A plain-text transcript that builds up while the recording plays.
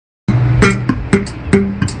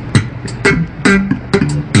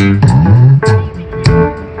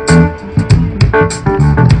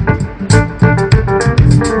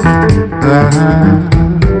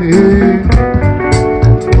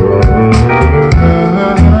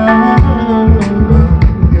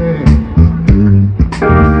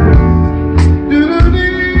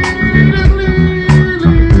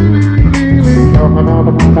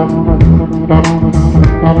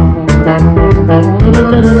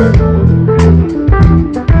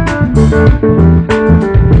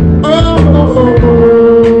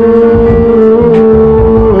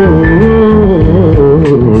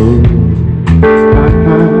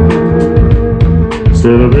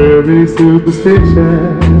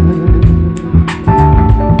superstition,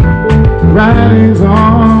 writings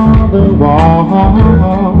on the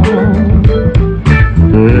wall.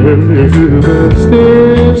 Superstition,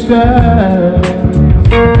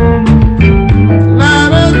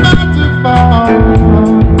 light is about to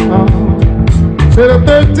fall. To the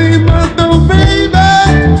 13-month-old baby,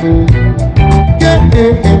 yeah,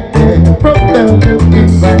 broke down the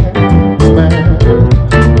back.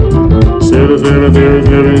 Said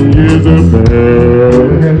 7 years of bad.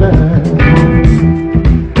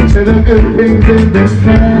 Said the good things in this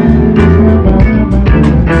time.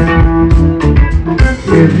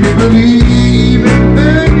 If you believe in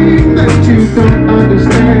things that you don't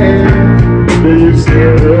understand, then you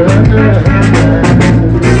say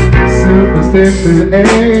superstition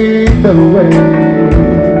ain't the way.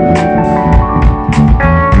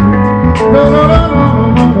 No, no, no, no,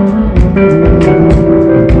 no, no.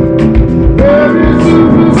 Very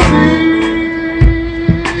superstition,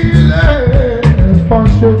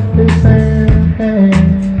 wash your face and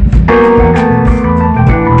hands.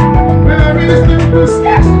 Very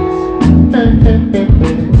superstition.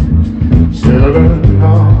 Children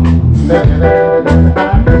on there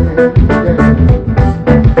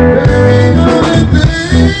ain't only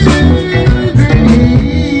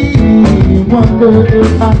dream. Wonder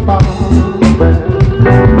if I found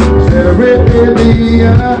said I really be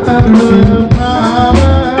another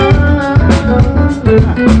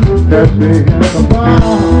that we have a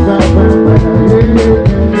bomb that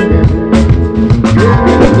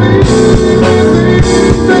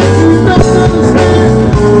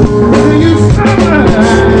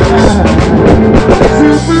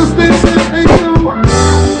superstition ain't no word.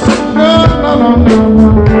 No, no, no, no,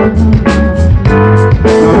 no.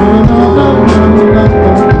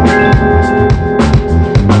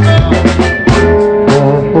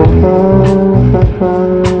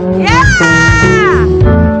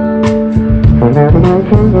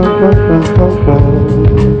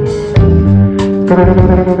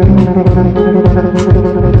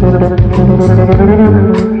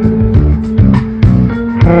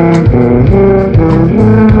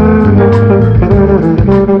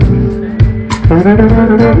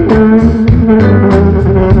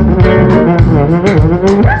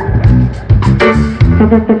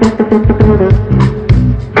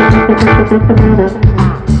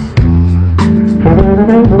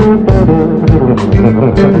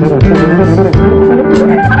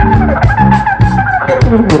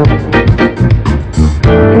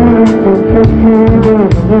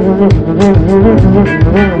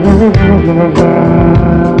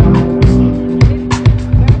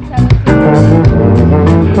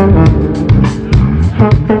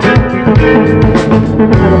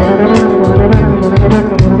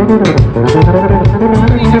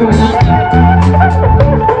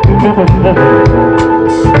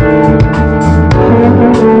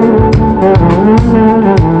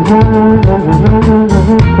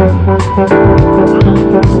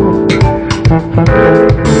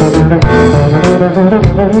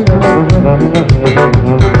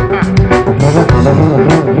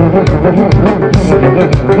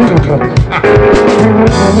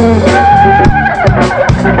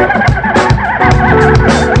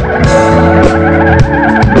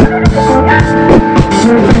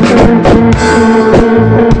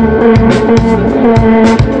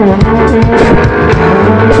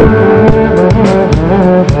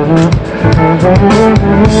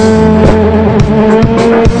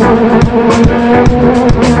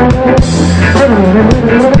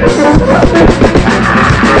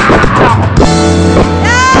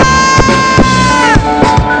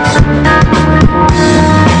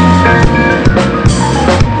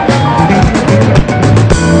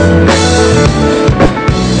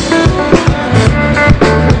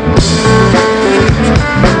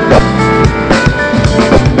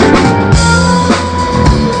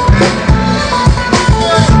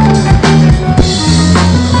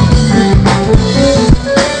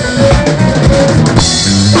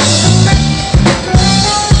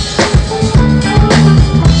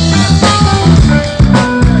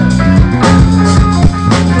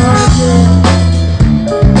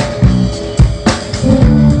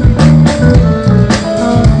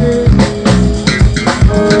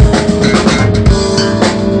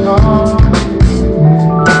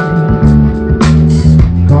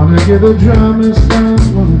 Give the drum his time,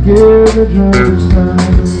 gonna give the drum his time.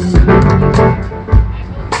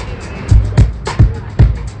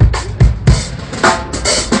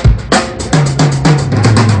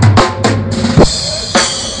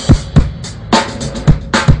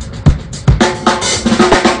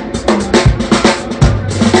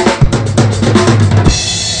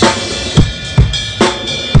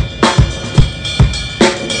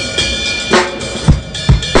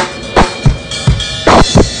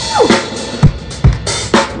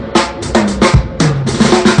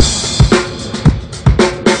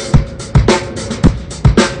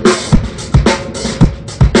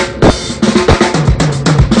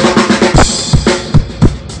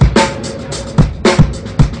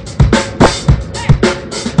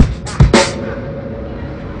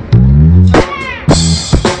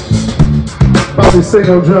 Bobby sing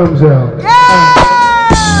on drums, y'all.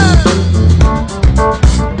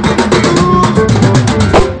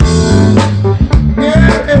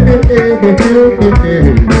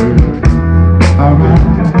 Alright.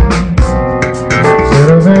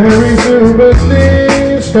 Said a very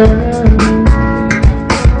superstition,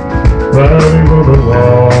 riding on the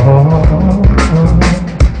wall.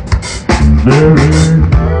 Very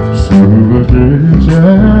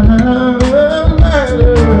superstition, about to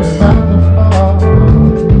fall.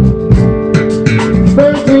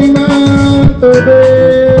 13 months of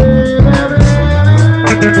baby,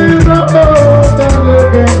 the whole time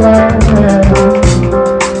looking like that.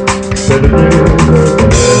 Said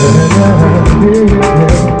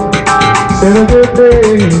a good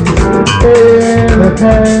day in the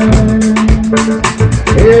time.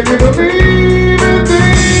 If you believe in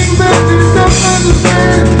things that you don't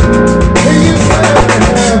understand, then you say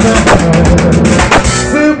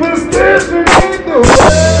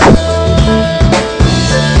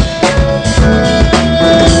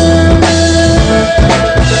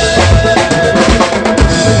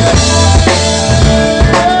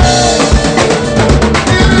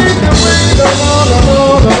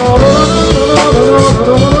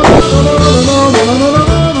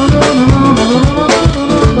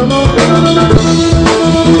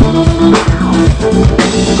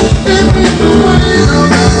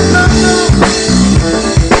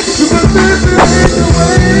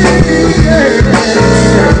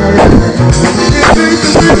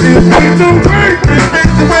ain't the way.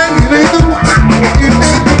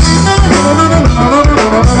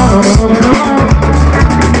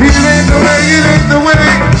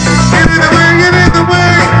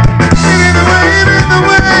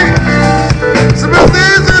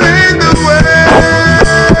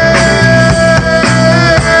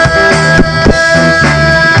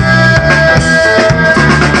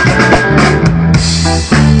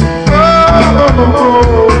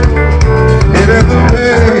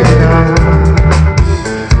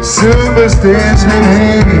 Superstition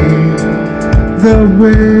ain't the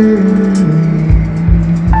way.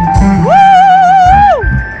 Woo!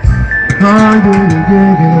 Oh,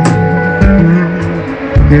 yeah.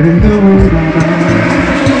 It ain't the way.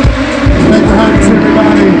 Thank you,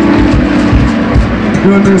 everybody,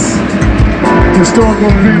 doing this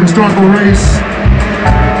historical race.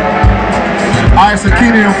 Ice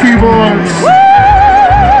Akini on keyboards.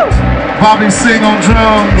 Bobby sing on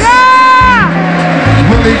drums.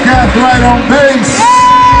 Willie Cathright on bass.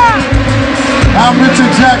 I'm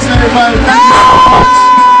Richard Jackson, everybody. Thank you so much.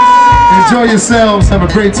 Enjoy yourselves. Have a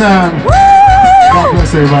great time. God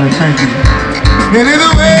bless everybody. Thank you. It ain't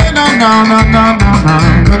the way, no, no, no, no, no,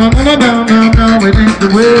 no, no, no, no, no, no, it ain't the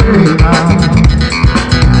way, no.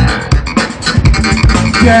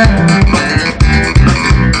 Yeah.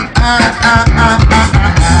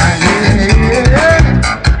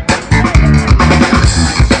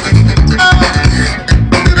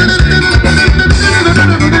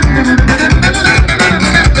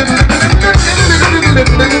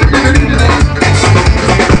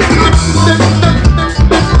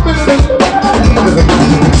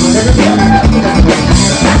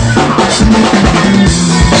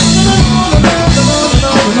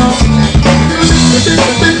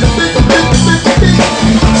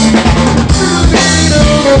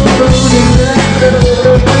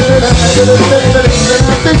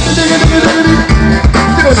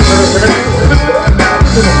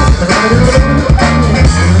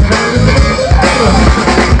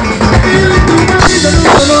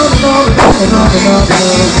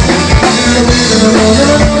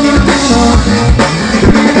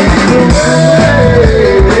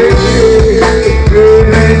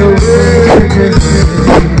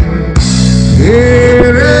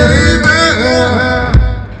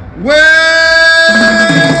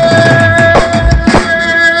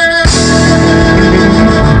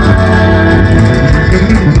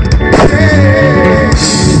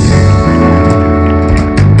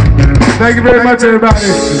 Thank you very much, everybody.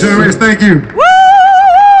 Enjoy the race. Thank you.